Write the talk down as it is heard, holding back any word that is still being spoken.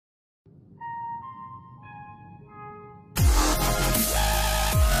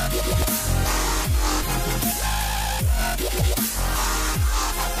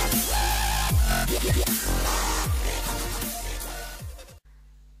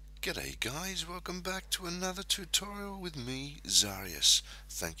G'day guys, welcome back to another tutorial with me, Zarius.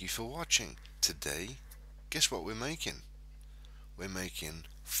 Thank you for watching. Today, guess what we're making? We're making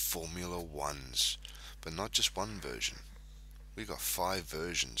Formula 1s, but not just one version. We got 5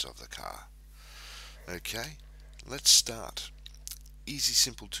 versions of the car. Okay, let's start. Easy,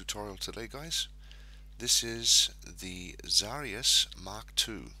 simple tutorial today, guys. This is the Zarius Mark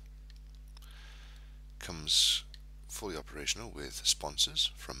II. Comes fully operational with sponsors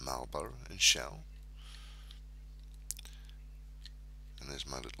from Marlboro and Shell. And there's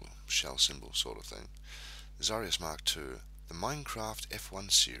my little Shell symbol sort of thing. Zarius Mark II, the Minecraft F1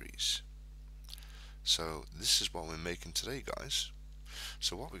 series. So this is what we're making today, guys.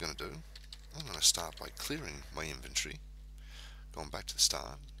 So what we're going to do, I'm going to start by clearing my inventory, going back to the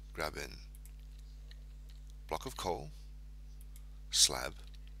start, grabbing block of coal, slab,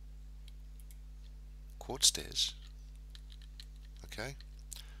 quartz stairs, okay,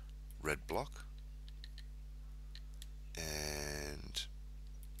 red block, and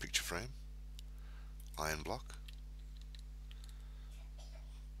picture frame, iron block,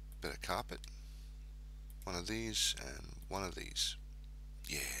 bit of carpet, one of these and one of these.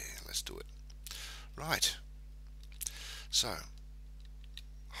 Yeah, let's do it. Right, so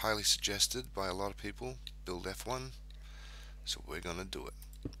highly suggested by a lot of people, build F1, so we're gonna do it.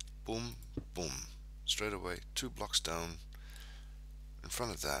 Boom, boom, straight away, 2 blocks down. In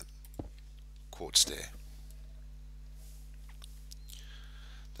front of that, quartz stair.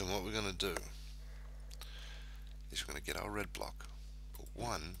 Then what we're going to do is we're going to get our red block, put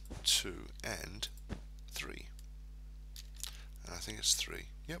 1, 2 and 3, and I think it's 3.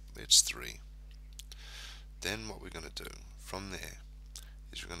 Yep, it's 3. Then what we're going to do from there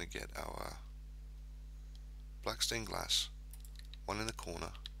is we're going to get our black stained glass, 1 in the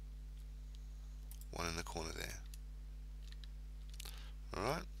corner, 1 in the corner there.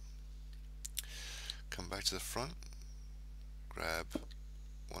 Alright, come back to the front, grab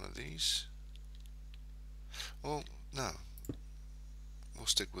one of these. Well, no, we'll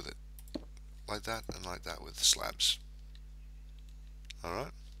stick with it like that and like that with the slabs.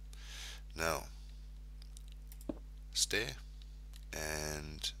 Alright, now stair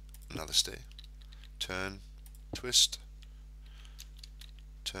and another stair, turn, twist,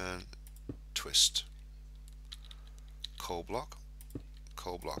 turn, twist, coal block,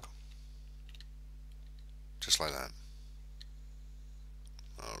 just like that.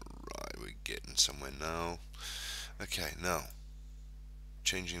 Alright, we're getting somewhere now. Okay, now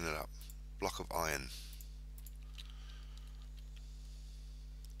changing it up, block of iron,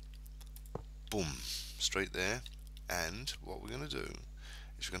 boom, straight there. And what we're going to do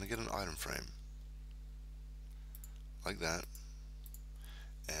is we're going to get an item frame like that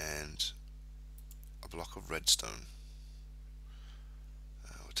and a block of redstone.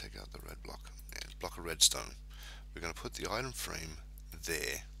 We'll take out the red block, and block of redstone. We're going to put the item frame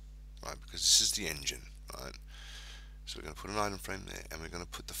there, right, because this is the engine, right? So we're going to put an item frame there, and we're going to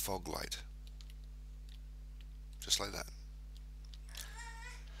put the fog light just like that.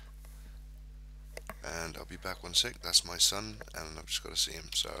 And I'll be back 1 sec. That's my son, and I've just got to see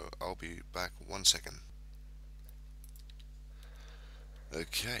him, so I'll be back 1 second.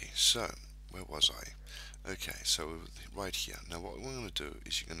 Okay, so where was I? Okay, so right here. Now what we're going to do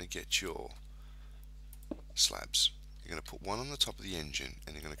is you're going to get your slabs. You're going to put 1 on the top of the engine,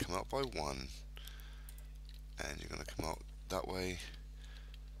 and you're going to come out by 1, and you're going to come out that way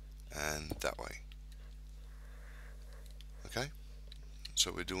and that way. Okay,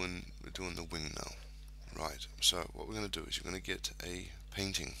 so we're doing the wing now. Right, so what we're going to do is you're going to get a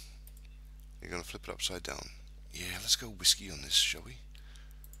painting. You're going to flip it upside down. Yeah, let's go whiskey on this, shall we?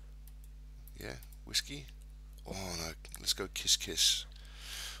 Yeah, whiskey. Oh no, let's go kiss kiss.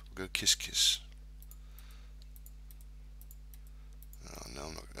 We'll go kiss kiss. Oh no,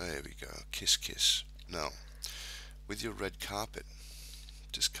 I'm not. There we go, kiss kiss. Now, with your red carpet,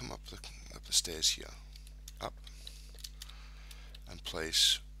 just come up the stairs here, up, and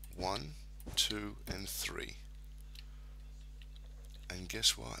place 1, 2 and 3. And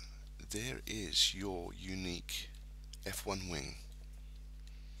guess what? There is your unique F1 wing.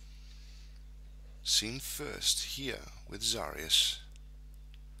 Seen first here with Zarius,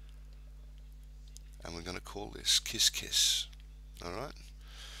 and we're going to call this Kiss Kiss. Alright,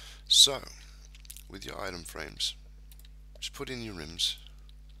 so with your item frames, just put in your rims.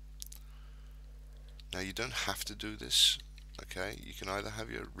 Now you don't have to do this, okay? You can either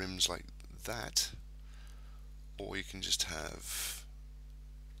have your rims like that, or you can just have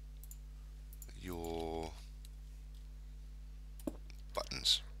your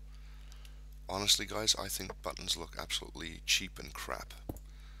buttons honestly guys, I think buttons look absolutely cheap and crap.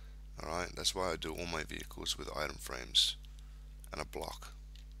 Alright, that's why I do all my vehicles with item frames and a block.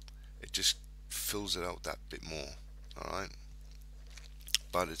 It just fills it out that bit more. Alright,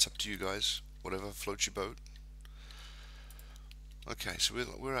 but it's up to you guys, whatever floats your boat. Okay, so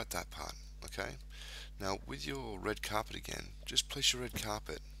we're at that part. Okay, now with your red carpet again, just place your red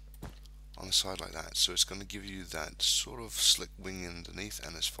carpet on the side like that, so it's going to give you that sort of slick wing underneath,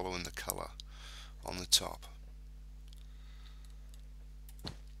 and it's following the color on the top,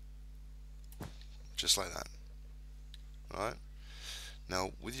 just like that. Alright,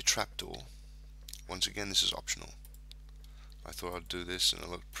 now with your trapdoor, once again this is optional. I thought I'd do this and it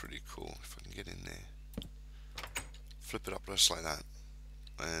looked pretty cool. If I can get in there, flip it up just like that,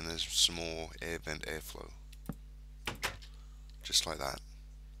 and there's some more air vent airflow, just like that.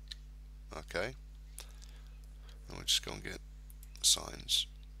 Okay, and we'll just go and get signs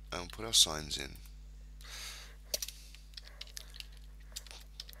and we'll put our signs in.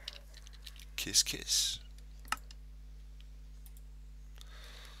 Kiss kiss.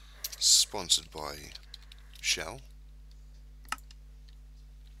 Sponsored by Shell.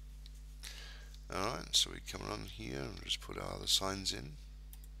 Alright, so we come around here and just put our other signs in,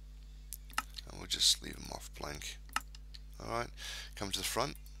 and we'll just leave them off blank. Alright, come to the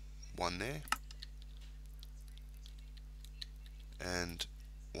front, one there, and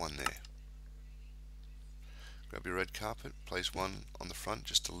one there. Grab your red carpet, place one on the front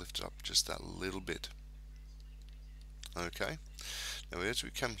just to lift it up just that little bit. Okay, now as we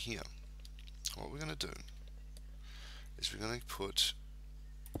come here, what we're going to do is we're going to put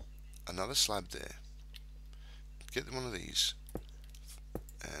another slab there, get one of these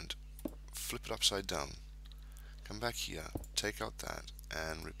and flip it upside down, come back here, take out that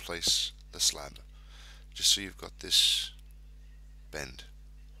and replace the slab, just so you've got this bend.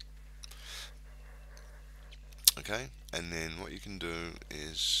 Okay, and then what you can do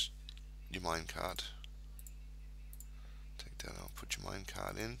is your minecart, take that out, put your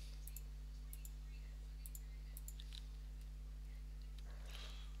minecart in,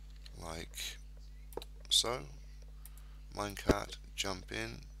 like so. Minecart, jump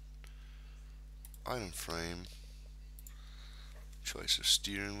in, item frame, choice of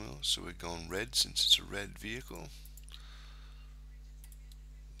steering wheel, so we're going red since it's a red vehicle,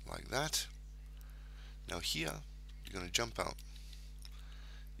 like that. Now here you're going to jump out,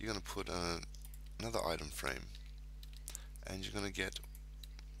 you're going to put another item frame, and you're going to get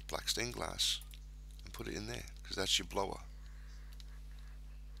black stained glass and put it in there, because that's your blower.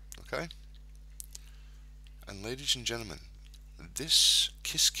 Okay, and ladies and gentlemen, this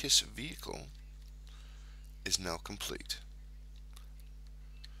Kiss Kiss vehicle is now complete.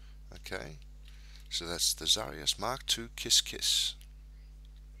 Okay, so that's the Zarius Mark II Kiss Kiss,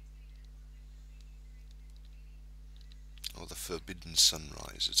 or the Forbidden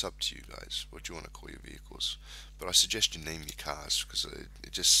Sunrise. It's up to you guys what you want to call your vehicles, but I suggest you name your cars because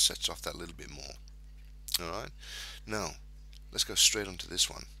it just sets off that little bit more. Alright, now let's go straight onto this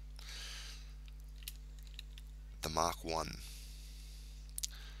one, the Mark I.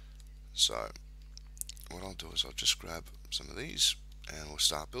 So what I'll do is I'll just grab some of these and we'll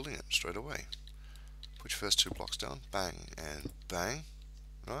start building it straight away. Put your first two blocks down, bang and bang,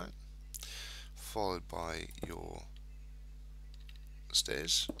 right, followed by your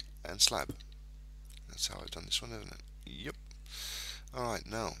stairs and slab. That's how I've done this one, isn't it? Yep. Alright,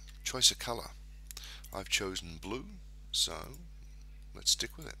 now choice of color. I've chosen blue, so let's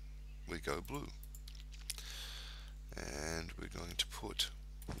stick with it. We go blue, and we're going to put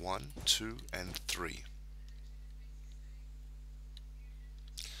 1, 2 and 3.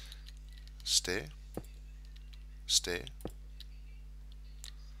 Stair, stair,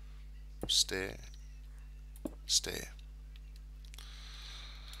 stair, stair,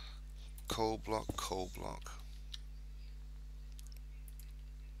 coal block,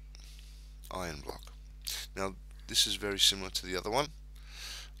 iron block. Now this is very similar to the other one.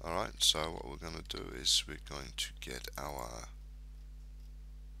 Alright, so what we're going to do is we're going to get our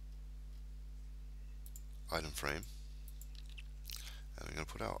item frame, and we're going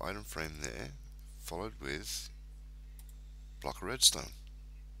to put our item frame there, followed with block of redstone,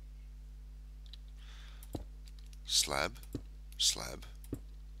 slab, slab,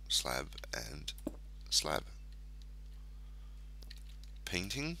 slab and slab.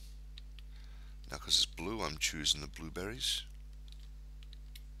 Painting, now because it's blue I'm choosing the blueberries,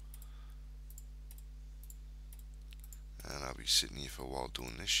 and I'll be sitting here for a while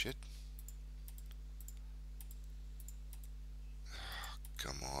doing this shit.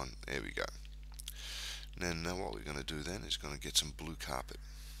 Come on, there we go. And then now what we're going to do then is going to get some blue carpet.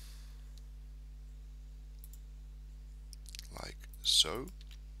 like so.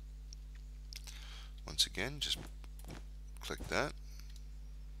 Once again, just click that,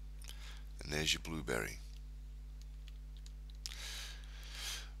 and there's your blueberry.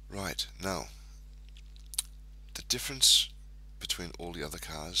 Right, now the difference between all the other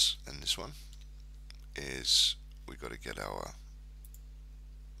cars and this one is we got to get our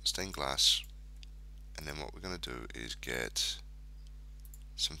stained glass, and then what we're going to do is get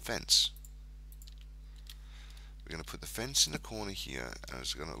some fence. We're going to put the fence in the corner here, and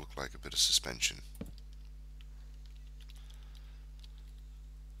it's going to look like a bit of suspension.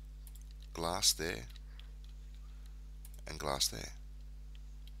 Glass there and glass there.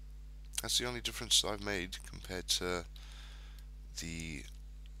 That's the only difference I've made compared to the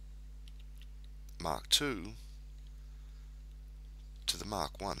Mark II to the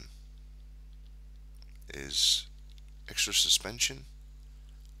Mark I, is extra suspension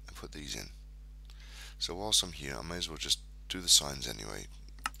and put these in. So whilst I'm here, I may as well just do the signs anyway.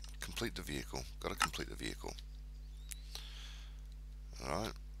 Complete the vehicle. Got to complete the vehicle.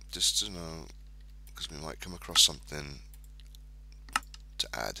 Alright, just to know, because we might come across something to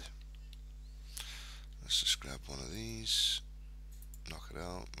add. Let's just grab one of these, knock it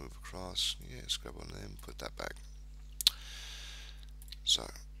out, move across. Yeah, let's grab one of them, put that back. So,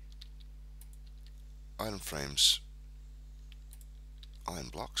 item frames, iron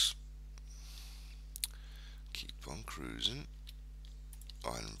blocks. Keep on cruising.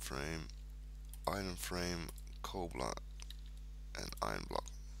 Item frame, coal block, and iron block.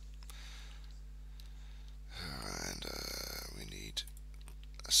 And we need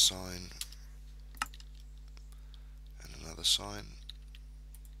a sign and another sign,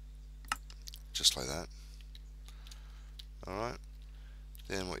 just like that. Alright,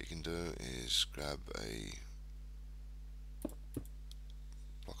 then what you can do is grab a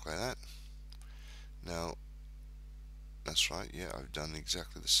block like that. Now that's right, yeah, I've done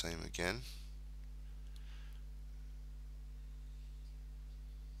exactly the same again.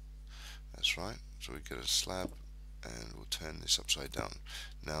 That's right, so we get a slab and we'll turn this upside down.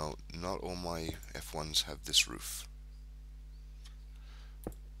 Now, not all my F1s have this roof,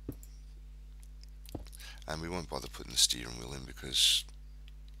 and we won't bother putting the steering wheel in because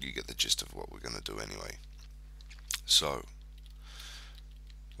you get the gist of what we're going to do anyway. So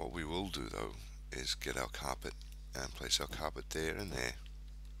what we will do though is get our carpet and place our carpet there and there,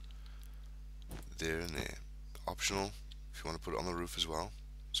 there and there. Optional if you want to put it on the roof as well,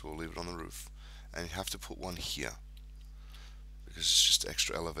 so we'll leave it on the roof. And you have to put one here because it's just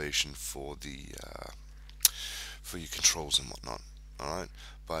extra elevation for the for your controls and whatnot. Alright,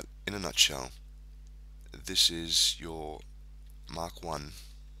 but in a nutshell, this is your Mark 1.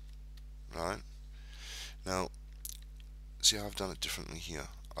 Right, now see how I've done it differently here.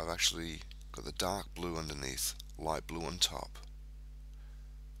 I've actually got the dark blue underneath, light blue on top,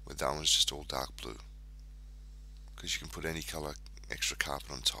 where that one's just all dark blue, because you can put any color extra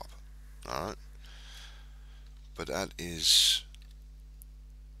carpet on top. Alright, but that is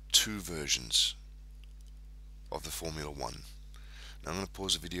two versions of the Formula 1. Now I'm going to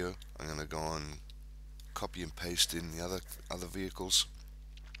pause the video. I'm going to go on, copy and paste in the other vehicles,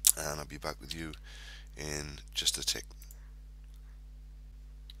 and I'll be back with you in just a tick.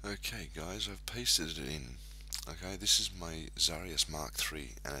 Okay guys, I've pasted it in. Okay, this is my Zarius Mark III,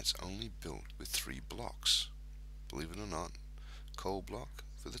 and it's only built with 3 blocks. Believe it or not, coal block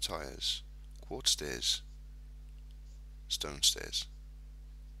for the tires, quartz stairs, stone stairs.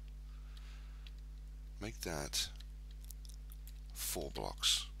 Make that 4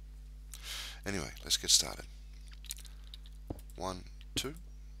 blocks. Anyway, let's get started. 1, 2,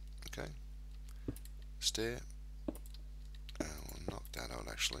 okay, stair, and we'll knock that out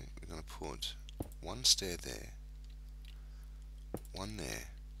actually. We're going to put 1 stair there, 1 there,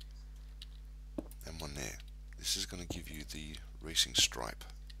 and 1 there. This is going to give you the racing stripe.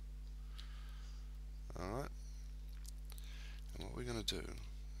 Alright, and what we're going to do,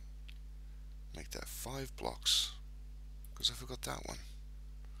 make that 5 blocks, because I forgot that one.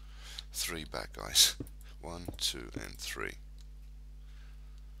 3 back guys. 1, 2 and 3.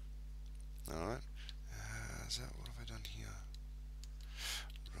 Alright, is that, what have I done here?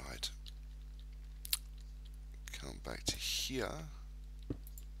 Right, come back to here,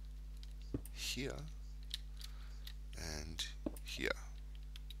 here, and here.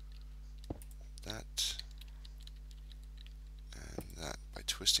 That and that by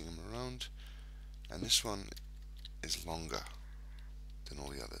twisting them around, and this one is longer than all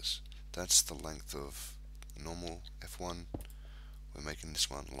the others. That's the length of normal F1. We're making this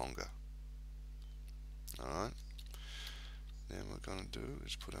one longer. Alright, then what we're going to do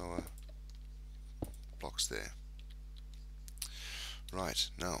is put our blocks there. Right,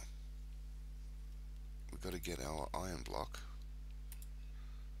 now we've got to get our iron block,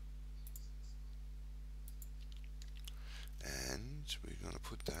 and we're going to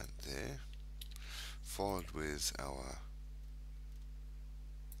put that there, followed with our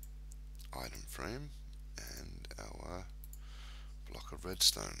item frame and our block of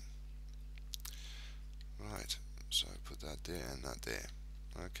redstone. Right, so put that there and that there.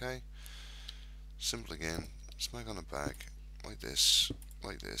 Okay, simple again, smack on the back, like this,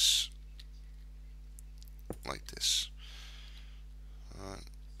 like this, like this. Alright,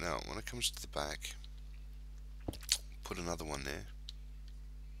 now when it comes to the back, put another one there,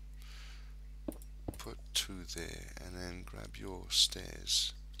 put two there, and then grab your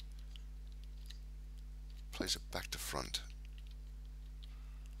stairs, place it back to front,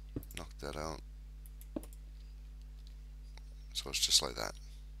 knock that out, so it's just like that,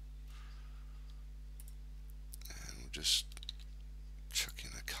 and we'll just chuck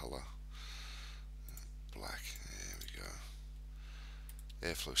in a colour, black, there we go,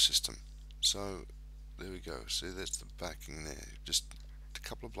 airflow system. So there we go, see that's the backing there, just a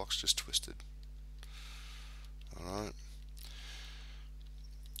couple of blocks just twisted. Alright,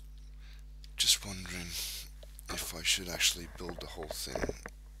 just wondering if I should actually build the whole thing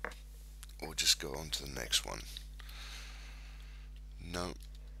or just go on to the next one. No,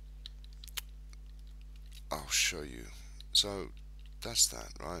 I'll show you. So that's that,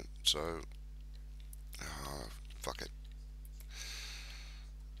 right? So fuck it,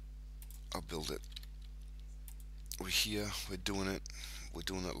 I'll build it. We're here, we're doing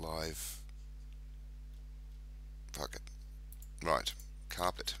it live. Fuck it. Right,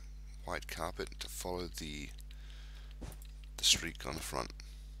 carpet, white carpet to follow the streak on the front.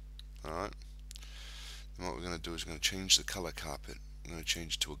 Alright, and what we're going to do is we're going to change the color carpet. I'm going to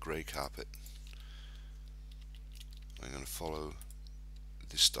change it to a grey carpet. I'm going to follow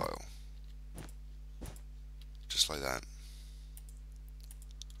this style, just like that.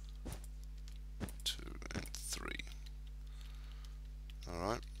 2 and 3.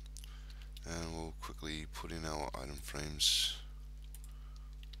 Alright, and we'll quickly put in our item frames.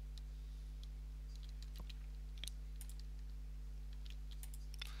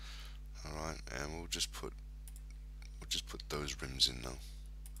 Alright, and we'll just put those rims in now.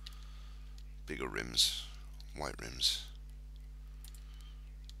 Bigger rims, white rims.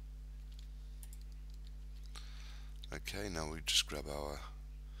 Okay, now we just grab our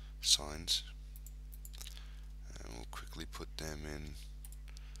signs and we'll quickly put them in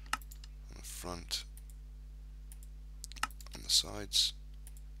on the front, on the sides.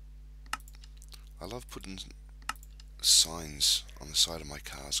 I love putting signs on the side of my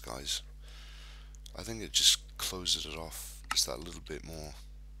cars, guys. I think it just closes it off just that little bit more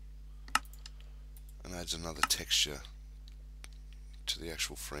and adds another texture to the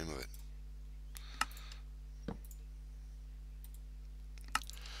actual frame of it.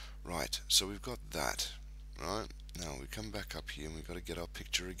 Right, so we've got that. Right, now we come back up here and we've got to get our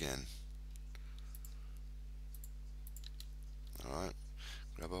picture again. Alright,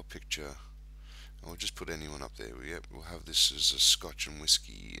 grab our picture and we'll just put anyone up there. We'll have this as a scotch and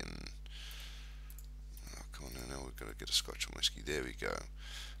whiskey, and oh, come on now, we've got to get a scotch and whiskey. There we go.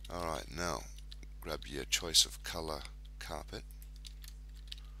 Alright, now grab your choice of color carpet.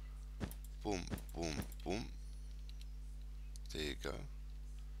 Boom, boom, boom. There you go.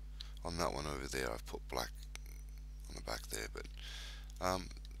 On that one over there I've put black on the back there, but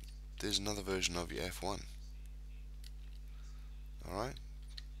there's another version of your F1. Alright,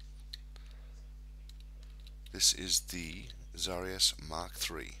 this is the Zarius Mark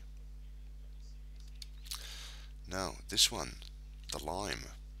III. Now this one, the lime,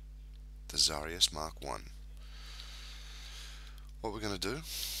 the Zarius Mark I. What we're going to do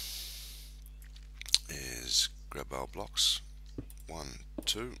is grab our blocks, 1,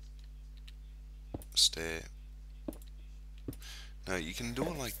 2, stair. Now you can do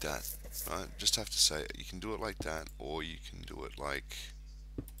it like that, right? Just have to say it. You can do it like that, or you can do it like,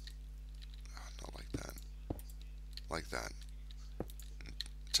 not like that, like that.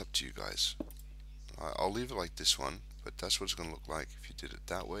 It's up to you guys. I'll leave it like this one, but that's what it's going to look like if you did it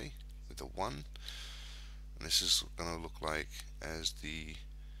that way with the 1. And this is going to look like as the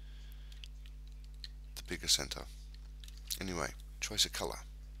bigger center. Anyway, choice of color.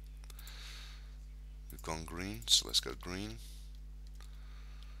 We've gone green, so let's go green.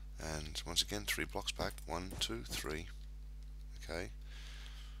 And once again, 3 blocks back, 1, 2, 3. Okay.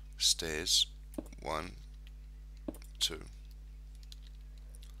 Stairs, 1, 2,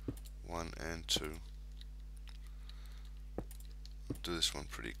 1 and 2. I'll do this one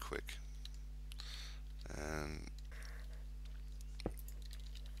pretty quick. And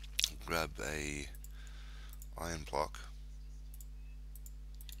grab a iron block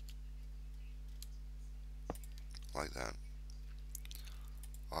like that,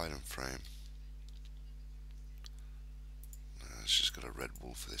 item frame. It's just got a red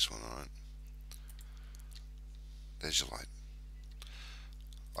wool for this one. Alright, there's your light.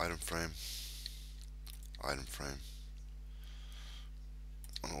 Item frame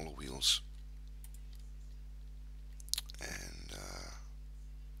on all the wheels, and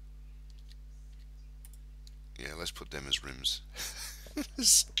yeah, let's put them as rims.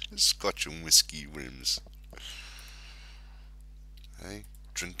 Scotch and whiskey rims. Hey,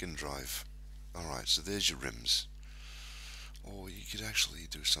 drink and drive. Alright, so there's your rims. Or you could actually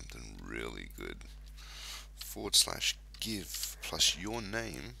do something really good. / give plus your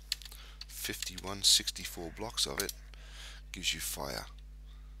name, 5164 blocks of it, gives you fire.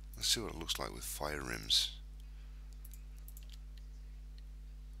 Let's see what it looks like with fire rims.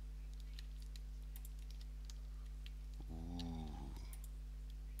 Ooh.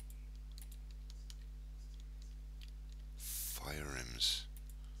 Fire rims.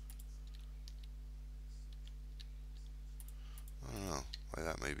 I don't know, like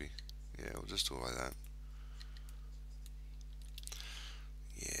that maybe. Yeah, we'll just do it like that.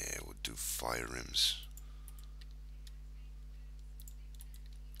 Yeah, we'll do fire rims.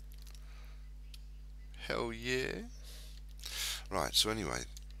 Hell yeah. Right, so anyway,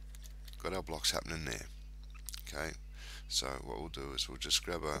 got our blocks happening there. Okay, so what we'll do is we'll just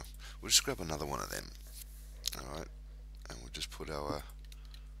grab another one of them. Alright, and we'll just put our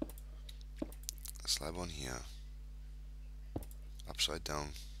slab on here, upside down.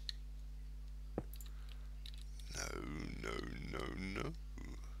 No.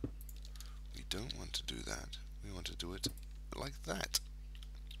 We don't want to do that. We want to do it like that.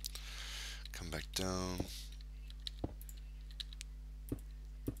 Come back down.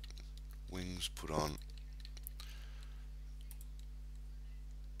 Wings put on.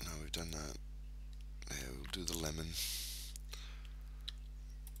 No, we've done that. Yeah, we'll do the lemon.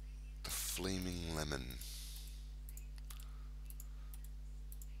 The flaming lemon.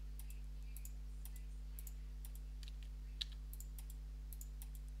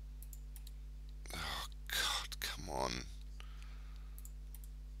 Oh God, come on.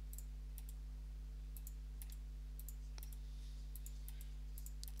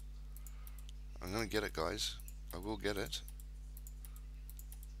 I'm gonna get it, guys. I will get it.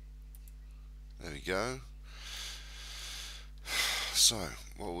 There we go. So,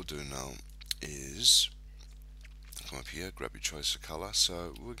 what we'll do now is come up here, grab your choice of color.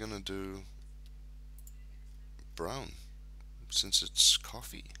 So, we're gonna do brown since it's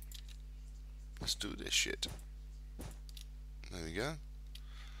coffee. Let's do this shit. There we go.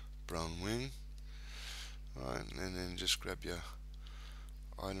 Brown wing. Alright, and then just grab your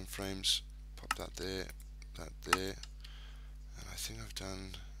item frames, pop that there, and I think I've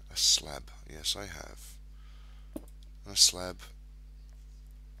done a slab. Yes, I have. A slab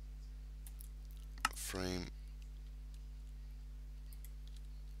frame,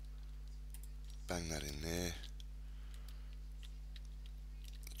 bang that in there,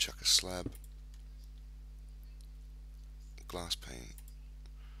 chuck a slab, glass pane.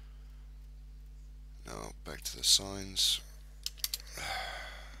 Now back to the signs.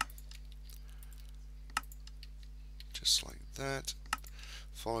 Just like that,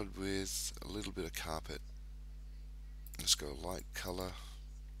 followed with a little bit of carpet. Let's go light color,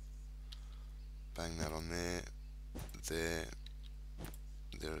 bang that on there,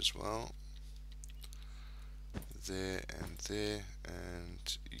 there as well, there,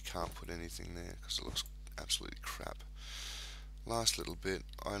 and you can't put anything there because it looks absolutely crap. Last little bit,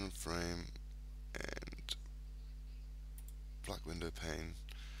 item frame and black window pane,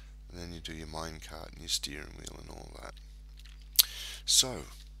 and then you do your minecart and your steering wheel and all that. So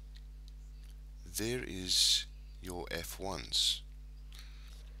there is your F1s.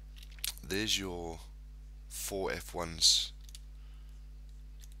 There's your 4 F1s.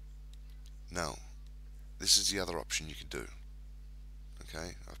 Now this is the other option you can do.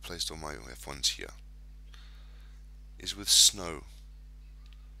 Okay, I've placed all my F1s here. Is with snow.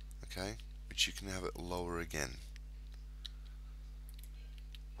 Okay, but you can have it lower again.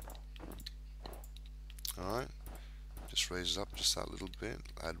 Alright, just raise it up just that little bit,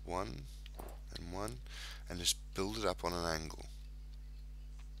 add 1 and 1, and just build it up on an angle.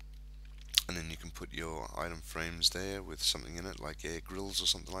 And then you can put your item frames there with something in it like air grills or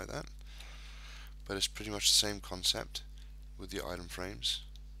something like that. But it's pretty much the same concept with your item frames.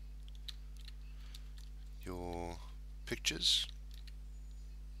 Your pictures,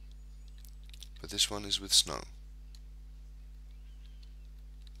 but this one is with snow.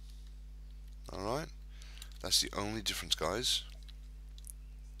 That's the only difference, guys.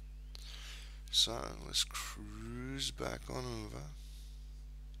 So let's cruise back on over.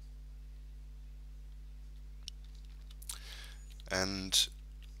 And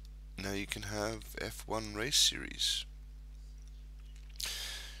now you can have F1 race series.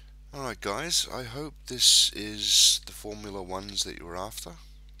 Alright guys, I hope this is the Formula Ones that you were after.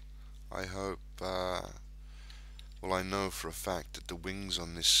 I hope, well, I know for a fact that the wings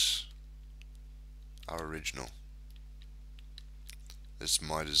on this are original. It's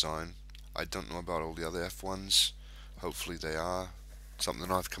my design. I don't know about all the other F1s. Hopefully they are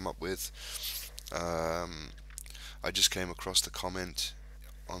something I've come up with. I just came across the comment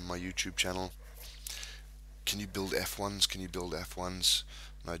on my YouTube channel, can you build F1s, can you build F1s?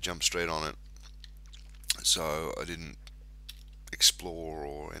 And I jumped straight on it, so I didn't explore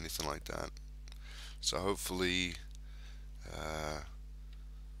or anything like that. So hopefully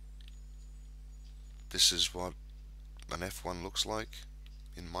this is what an F1 looks like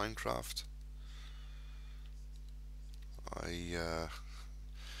in Minecraft. I'll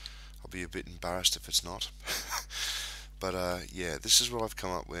be a bit embarrassed if it's not. But yeah, this is what I've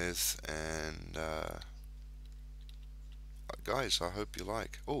come up with, and guys, I hope you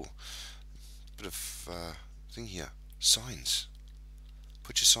like. Oh, bit of thing here. Signs.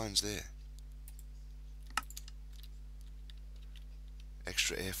 Put your signs there.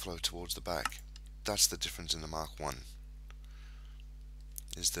 Extra airflow towards the back. That's the difference in the Mark 1.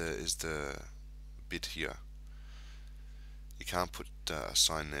 Is the bit here. You can't put a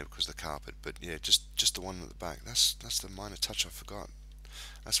sign there because of the carpet, but yeah, just the one at the back. That's the minor touch I forgot.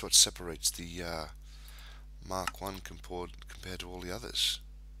 That's what separates the Mark 1 compared to all the others.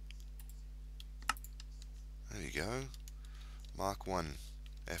 There you go. Mark 1,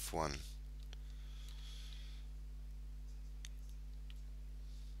 F1.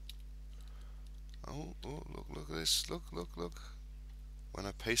 Oh, look at this. Look. When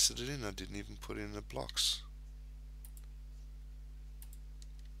I pasted it in, I didn't even put in the blocks.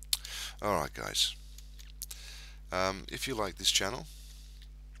 Alright guys, if you like this channel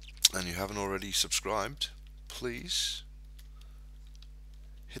and you haven't already subscribed, please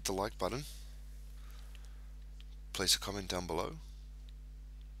hit the like button, place a comment down below,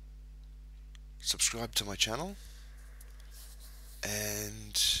 subscribe to my channel,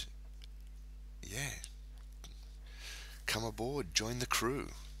 and yeah, come aboard, join the crew,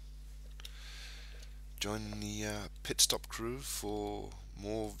 join the pit stop crew for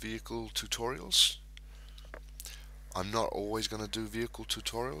more vehicle tutorials. I'm not always going to do vehicle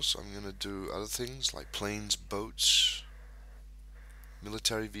tutorials. I'm going to do other things like planes, boats,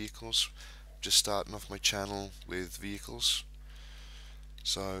 military vehicles. Just starting off my channel with vehicles.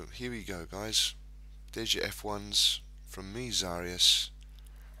 So here we go guys. There's your F1s from me, Zarius.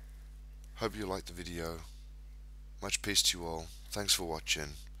 Hope you liked the video. Much peace to you all. Thanks for watching.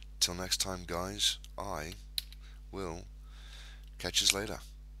 Till next time guys, I will catch you later.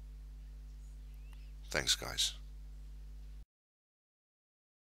 Thanks guys.